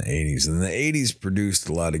times in the 80s. And the 80s produced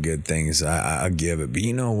a lot of good things. I'll give it. But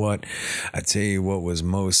you know what? I tell you what was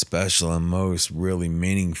most special and most really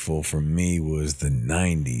meaningful for me was the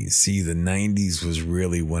 90s. See, the 90s was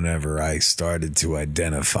really whenever I started to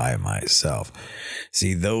identify myself.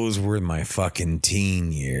 See, those were my fucking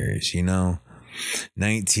teen years, you know?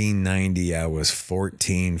 1990, I was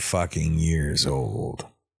 14 fucking years old.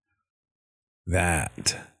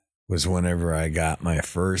 That was whenever I got my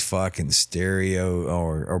first fucking stereo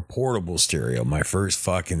or portable stereo, my first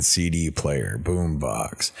fucking CD player,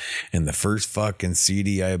 boombox. And the first fucking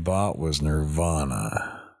CD I bought was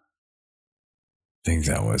Nirvana. I think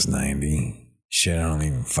that was 90. Shit, I don't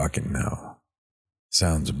even fucking know.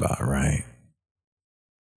 Sounds about right.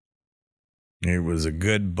 It was a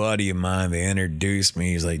good buddy of mine that introduced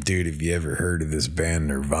me. He's like, dude, have you ever heard of this band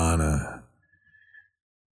Nirvana?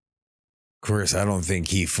 Of course, I don't think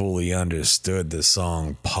he fully understood the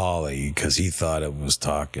song Polly because he thought it was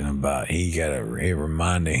talking about, it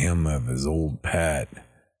reminded him of his old pet.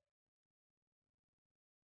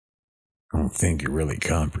 I don't think he really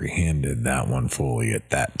comprehended that one fully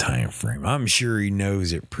at that time frame. I'm sure he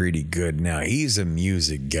knows it pretty good now. He's a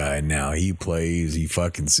music guy now. He plays, he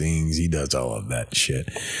fucking sings, he does all of that shit.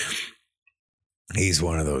 He's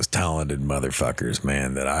one of those talented motherfuckers,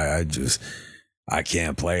 man, that I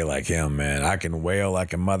can't play like him, man. I can wail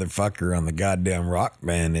like a motherfucker on the goddamn rock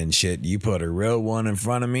band and shit. You put a real one in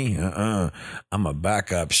front of me, I'm a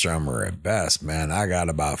backup strummer at best, man. I got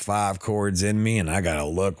about 5 chords in me and I got to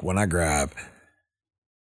look when I grab.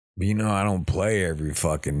 But I don't play every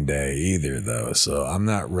fucking day either, though. So I'm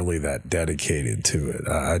not really that dedicated to it.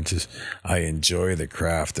 I enjoy the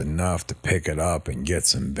craft enough to pick it up and get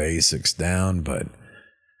some basics down, but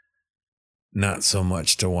not so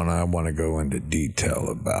much to when I want to go into detail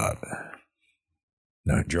about.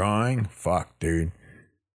 Now, drawing, fuck, dude.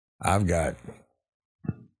 I've got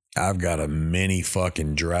a mini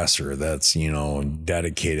fucking dresser that's,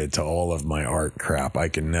 dedicated to all of my art crap. I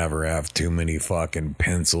can never have too many fucking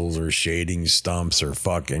pencils or shading stumps or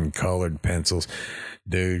fucking colored pencils.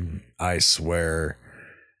 Dude, I swear,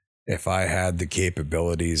 if I had the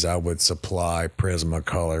capabilities, I would supply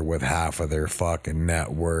Prismacolor with half of their fucking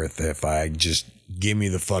net worth. If I just give me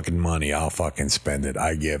the fucking money, I'll fucking spend it.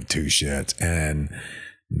 I give 2 shits. And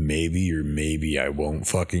maybe I won't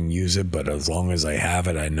fucking use it, but as long as I have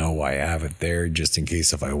it, I know I have it there just in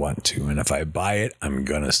case if I want to. And if I buy it, I'm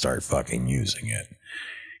gonna start fucking using it.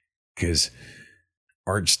 Because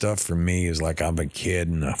art stuff for me is like I'm a kid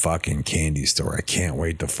in a fucking candy store. I can't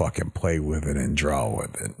wait to fucking play with it and draw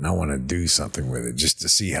with it. And I want to do something with it just to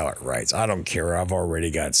see how it writes. I don't care. I've already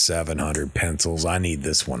got 700 pencils. I need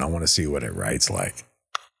this one. I want to see what it writes like.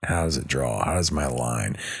 How does it draw? How does my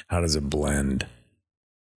line? How does it blend?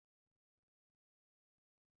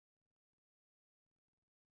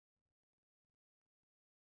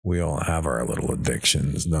 We all have our little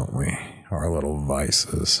addictions, don't we? Our little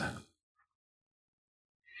vices.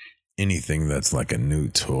 Anything that's like a new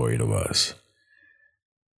toy to us.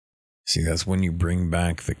 See, that's when you bring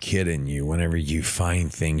back the kid in you, whenever you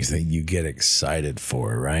find things that you get excited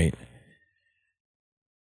for, right?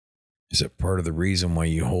 Is it part of the reason why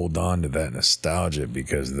you hold on to that nostalgia?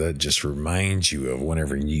 Because that just reminds you of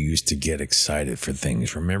whenever you used to get excited for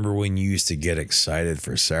things. Remember when you used to get excited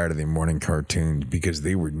for Saturday morning cartoons because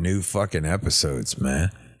they were new fucking episodes, man.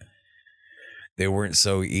 They weren't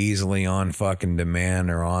so easily on fucking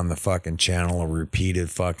demand or on the fucking channel or repeated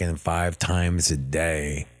fucking 5 times a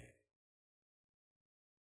day.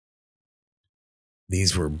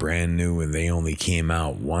 These were brand new and they only came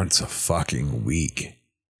out once a fucking week.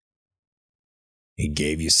 It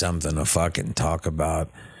gave you something to fucking talk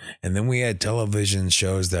about. And then we had television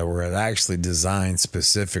shows that were actually designed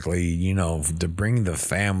specifically, to bring the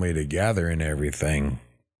family together and everything.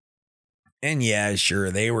 And yeah,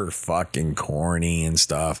 sure, they were fucking corny and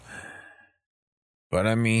stuff. But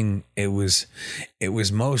I mean, it was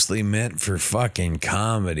mostly meant for fucking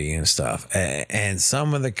comedy and stuff. And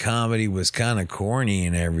some of the comedy was kind of corny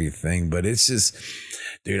and everything, but it's just,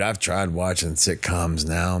 dude, I've tried watching sitcoms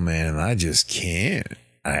now, man, and I just can't.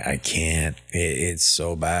 I can't. It's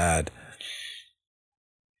so bad.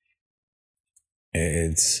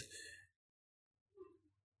 I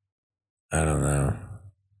don't know.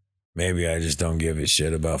 Maybe I just don't give a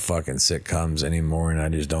shit about fucking sitcoms anymore and I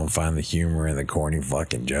just don't find the humor in the corny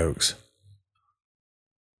fucking jokes.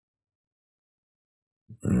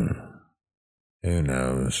 Who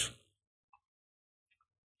knows?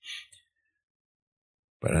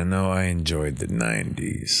 But I know I enjoyed the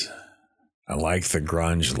 90s. I like the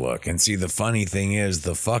grunge look. And see, the funny thing is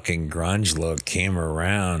the fucking grunge look came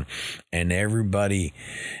around and everybody,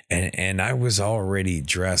 and I was already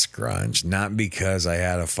dressed grunge, not because I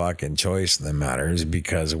had a fucking choice in the matter. It's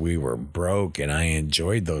because we were broke and I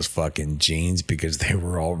enjoyed those fucking jeans because they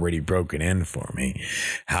were already broken in for me.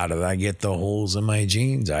 How did I get the holes in my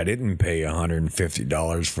jeans? I didn't pay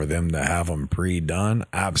 $150 for them to have them pre-done.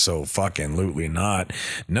 Abso-fucking-lutely not.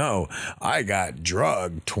 No, I got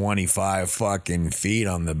drugged 25 fucking feet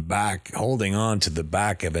on the back, holding on to the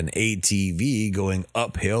back of an ATV going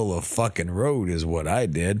uphill a fucking road is what I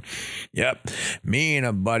did. Yep. Me and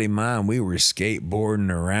a buddy of mine, we were skateboarding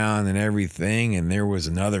around and everything, and there was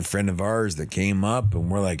another friend of ours that came up and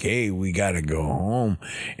we're like, hey, we got to go home.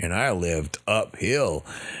 And I lived uphill.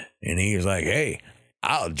 And he was like, hey,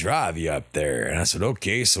 I'll drive you up there. And I said,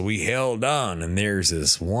 okay. So we held on, and there's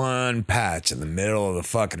this one patch in the middle of the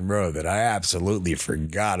fucking road that I absolutely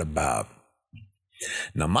forgot about.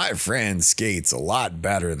 Now, my friend skates a lot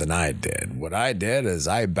better than I did. What I did is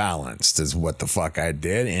I balanced is what the fuck I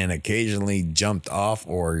did, and occasionally jumped off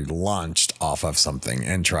or launched off of something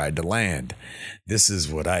and tried to land. This is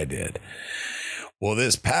what I did. Well,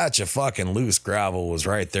 this patch of fucking loose gravel was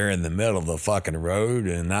right there in the middle of the fucking road,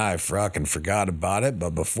 and I fucking forgot about it.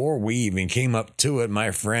 But before we even came up to it,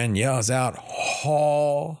 my friend yells out,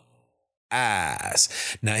 haul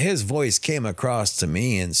ass. Now, his voice came across to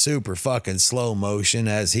me in super fucking slow motion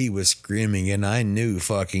as he was screaming, and I knew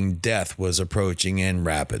fucking death was approaching and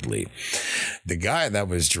rapidly. The guy that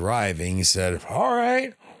was driving said, all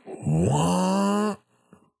right, what?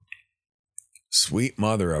 Sweet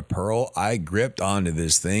mother of pearl, I gripped onto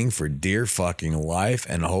this thing for dear fucking life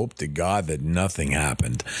and hoped to God that nothing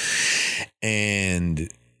happened. And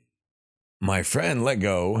my friend let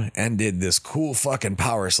go and did this cool fucking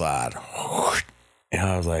power slide. And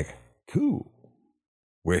I was like, cool.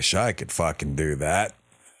 Wish I could fucking do that.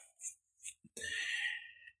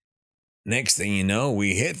 Next thing you know,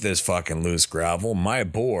 we hit this fucking loose gravel. My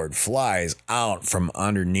board flies out from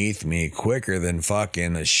underneath me quicker than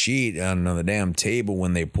fucking a sheet on the damn table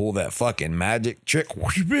when they pull that fucking magic trick.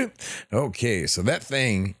 Okay, so that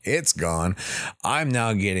thing, it's gone. I'm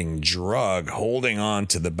now getting drugged, holding on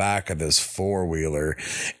to the back of this four-wheeler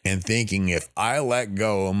and thinking if I let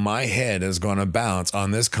go, my head is going to bounce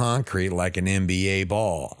on this concrete like an NBA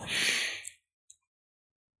ball.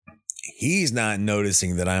 He's not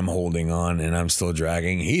noticing that I'm holding on and I'm still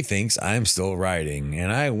dragging. He thinks I'm still riding.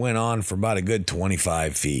 And I went on for about a good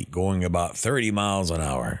 25 feet, going about 30 miles an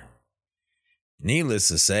hour. Needless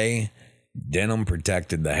to say, denim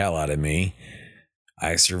protected the hell out of me.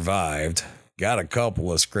 I survived, got a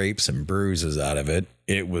couple of scrapes and bruises out of it.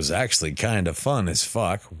 It was actually kind of fun as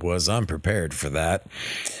fuck. Was unprepared for that.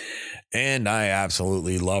 And I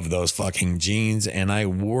absolutely love those fucking jeans, and I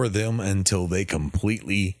wore them until they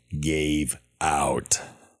completely gave out.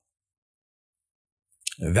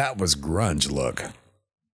 That was grunge look.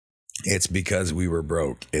 It's because we were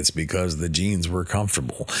broke. It's because the jeans were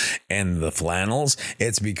comfortable. And the flannels,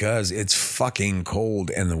 it's because it's fucking cold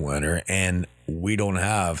in the winter, and we don't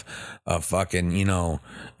have a fucking,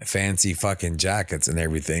 fancy fucking jackets and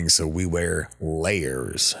everything, so we wear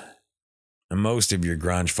layers. And most of your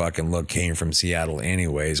grunge fucking look came from Seattle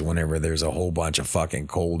anyways, whenever there's a whole bunch of fucking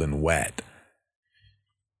cold and wet.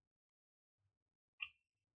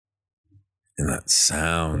 And that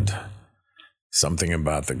sound, something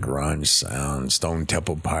about the grunge sound, Stone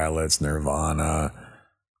Temple Pilots, Nirvana,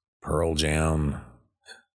 Pearl Jam.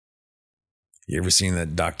 You ever seen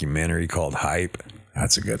that documentary called Hype?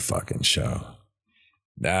 That's a good fucking show.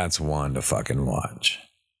 That's one to fucking watch.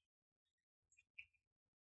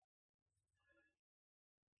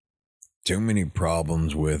 Too many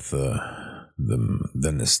problems with the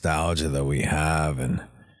nostalgia that we have and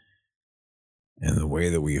the way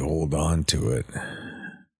that we hold on to it.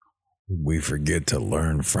 We forget to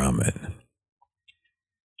learn from it.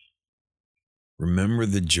 Remember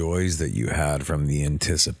the joys that you had from the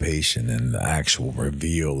anticipation and the actual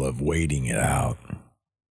reveal of waiting it out.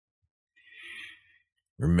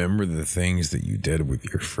 Remember the things that you did with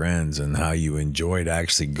your friends and how you enjoyed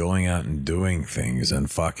actually going out and doing things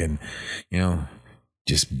and fucking,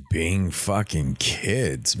 just being fucking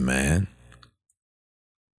kids, man.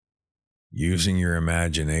 Using your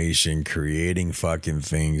imagination, creating fucking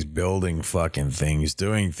things, building fucking things,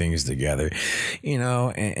 doing things together,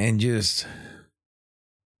 and just...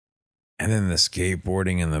 And then the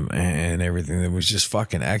skateboarding and everything, that was just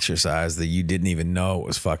fucking exercise that you didn't even know it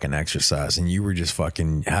was fucking exercise. And you were just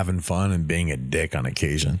fucking having fun and being a dick on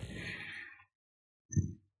occasion.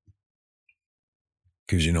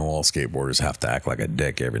 Because all skateboarders have to act like a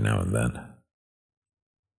dick every now and then. I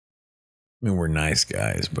mean, we're nice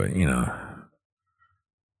guys, but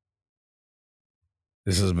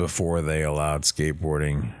this is before they allowed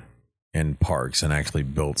skateboarding in parks and actually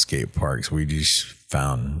built skate parks. We just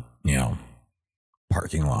found...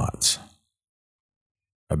 parking lots.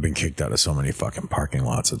 I've been kicked out of so many fucking parking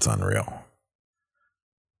lots, it's unreal.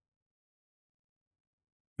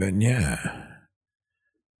 But yeah,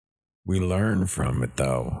 we learn from it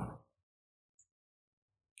though.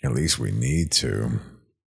 At least we need to.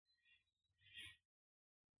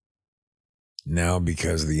 Now,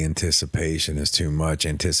 because the anticipation is too much,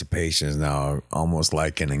 anticipation is now almost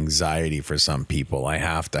like an anxiety for some people. I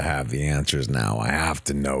have to have the answers now. I have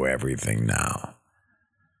to know everything now.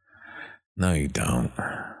 No, you don't.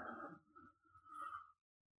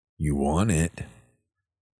 You want it.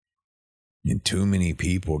 And too many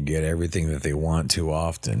people get everything that they want too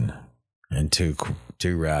often and too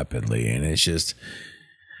rapidly. And it's just,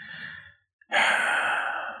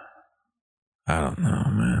 I don't know,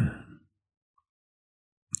 man.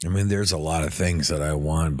 I mean, there's a lot of things that I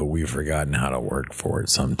want, but we've forgotten how to work for it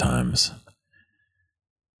sometimes.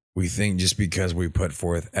 We think just because we put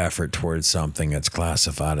forth effort towards something that's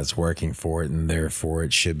classified as working for it, and therefore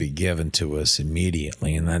it should be given to us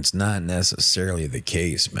immediately. And that's not necessarily the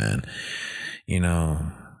case, man. You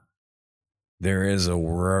know, there is a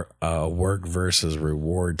work versus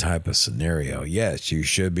reward type of scenario. Yes, you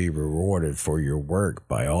should be rewarded for your work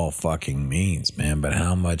by all fucking means, man. But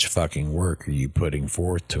how much fucking work are you putting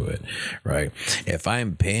forth to it, right? If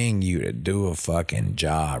I'm paying you to do a fucking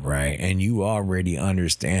job, right, and you already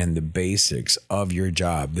understand the basics of your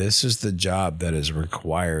job, this is the job that is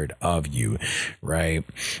required of you, right?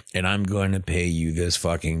 And I'm going to pay you this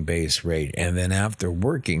fucking base rate. And then after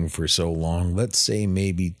working for so long, let's say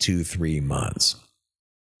maybe 2-3 months,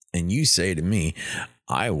 and you say to me,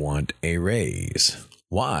 I want a raise.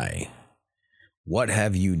 Why? What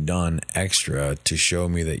have you done extra to show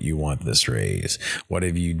me that you want this raise? What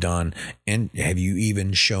have you done? And have you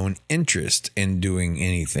even shown interest in doing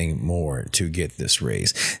anything more to get this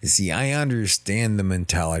raise? See, I understand the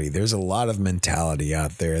mentality. There's a lot of mentality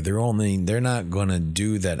out there. They're not going to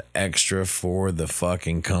do that extra for the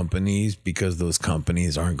fucking companies because those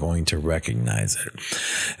companies aren't going to recognize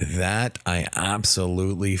it. That I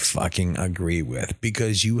absolutely fucking agree with,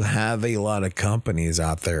 because you have a lot of companies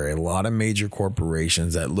out there, a lot of major corporations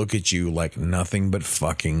that look at you like nothing but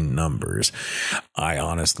fucking numbers. I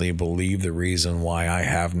honestly believe the reason why I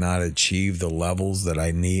have not achieved the levels that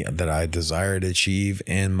I desire to achieve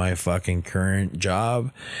in my fucking current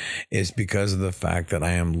job is because of the fact that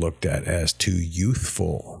I am looked at as too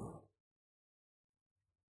youthful.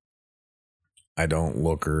 I don't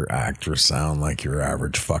look or act or sound like your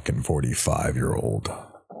average fucking 45-year-old.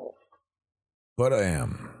 But I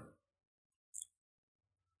am.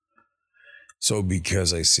 So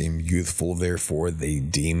because I seem youthful, therefore they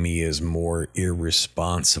deem me as more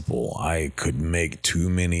irresponsible. I could make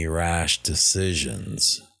too many rash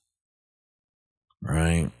decisions,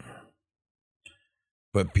 right?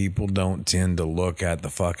 But people don't tend to look at the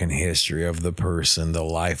fucking history of the person, the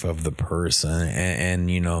life of the person,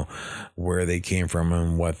 and you know, where they came from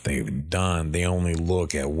and what they've done. They only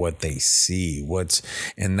look at what they see.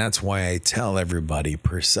 And that's why I tell everybody,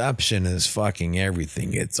 perception is fucking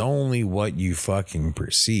everything. It's only what you fucking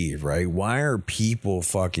perceive, right? Why are people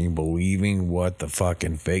fucking believing what the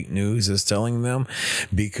fucking fake news is telling them?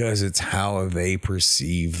 Because it's how they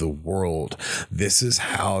perceive the world. This is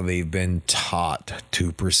how they've been taught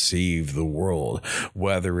to perceive the world,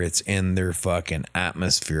 whether it's in their fucking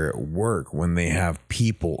atmosphere at work when they have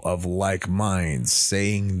people of like minds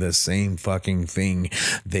saying the same fucking thing,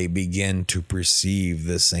 they begin to perceive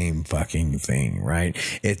the same fucking thing, right?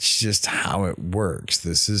 It's just how it works.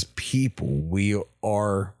 This is people. We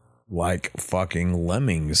are like fucking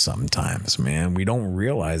lemmings sometimes, man. We don't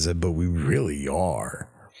realize it, but we really are.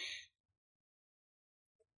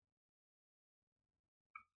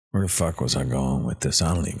 Where the fuck was I going with this?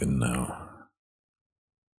 I don't even know.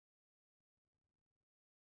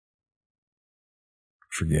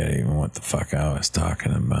 Forget even what the fuck I was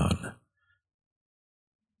talking about.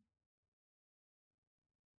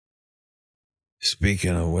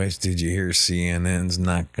 Speaking of which, did you hear CNN's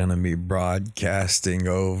not going to be broadcasting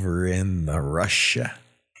over in Russia?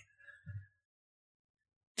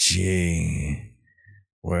 Gee.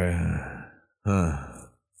 Well,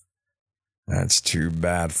 that's too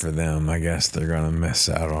bad for them. I guess they're going to miss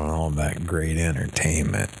out on all that great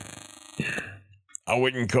entertainment. I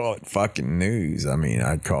wouldn't call it fucking news. I mean,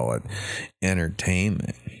 I'd call it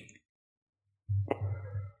entertainment.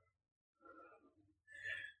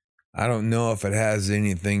 I don't know if it has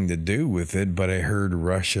anything to do with it, but I heard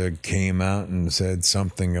Russia came out and said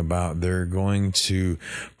something about they're going to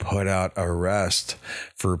put out arrest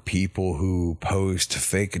for people who post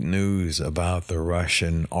fake news about the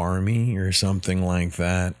Russian army or something like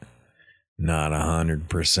that. Not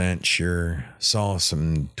 100% sure. Saw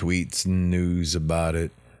some tweets and news about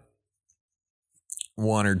it.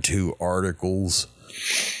 1 or 2 articles.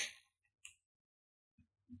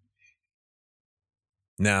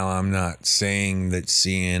 Now, I'm not saying that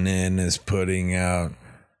CNN is putting out,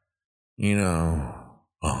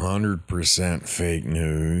 100% fake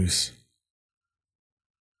news.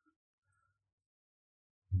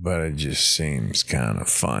 But it just seems kind of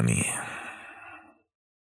funny.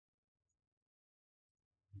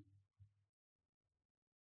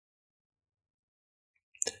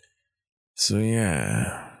 So,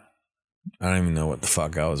 yeah. I don't even know what the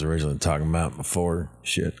fuck I was originally talking about before.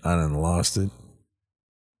 Shit, I done lost it.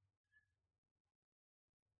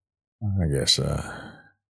 I guess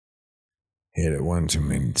hit it one too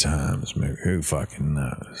many times. Maybe, who fucking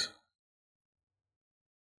knows?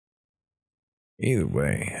 Either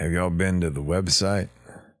way, have y'all been to the website?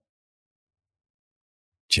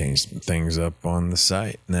 Changed some things up on the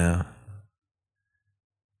site now.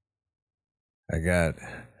 I got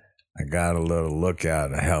a little lookout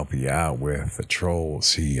to help you out with the troll.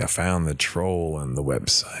 See, I found the troll on the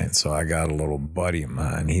website, so I got a little buddy of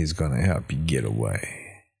mine. He's gonna help you get away.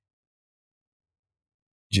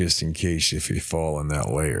 Just in case if you fall in that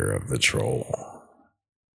layer of the troll.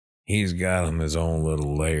 He's got him his own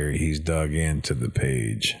little layer he's dug into the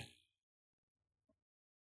page.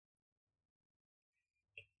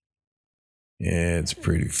 Yeah, it's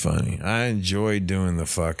pretty funny. I enjoy doing the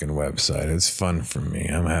fucking website. It's fun for me.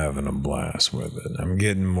 I'm having a blast with it. I'm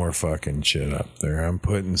getting more fucking shit up there. I'm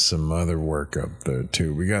putting some other work up there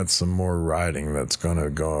too. We got some more writing that's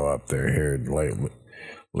gonna go up there here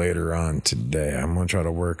later on today. I'm gonna try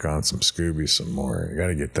to work on some Scooby some more. I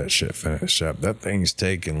gotta get that shit finished up. That thing's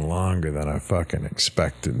taking longer than I fucking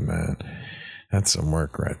expected, man. That's some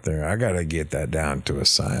work right there. I gotta get that down to a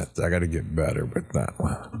science. I gotta get better with that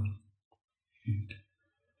one.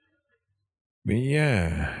 But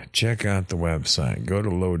yeah, check out the website. Go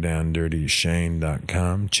to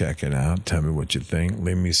lowdowndirtyshane.com. Check it out. Tell me what you think.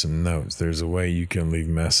 Leave me some notes. There's a way you can leave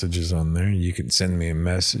messages on there. You can send me a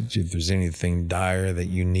message. If there's anything dire that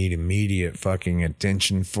you need immediate fucking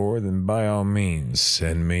attention for, then by all means,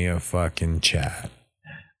 send me a fucking chat.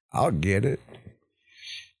 I'll get it.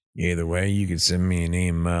 Either way, you can send me an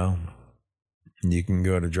email. You can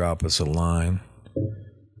go to drop us a line.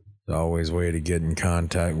 There's always a way to get in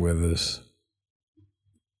contact with us.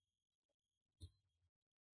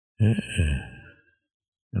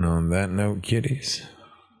 And on that note, kiddies,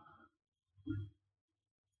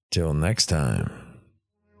 till next time.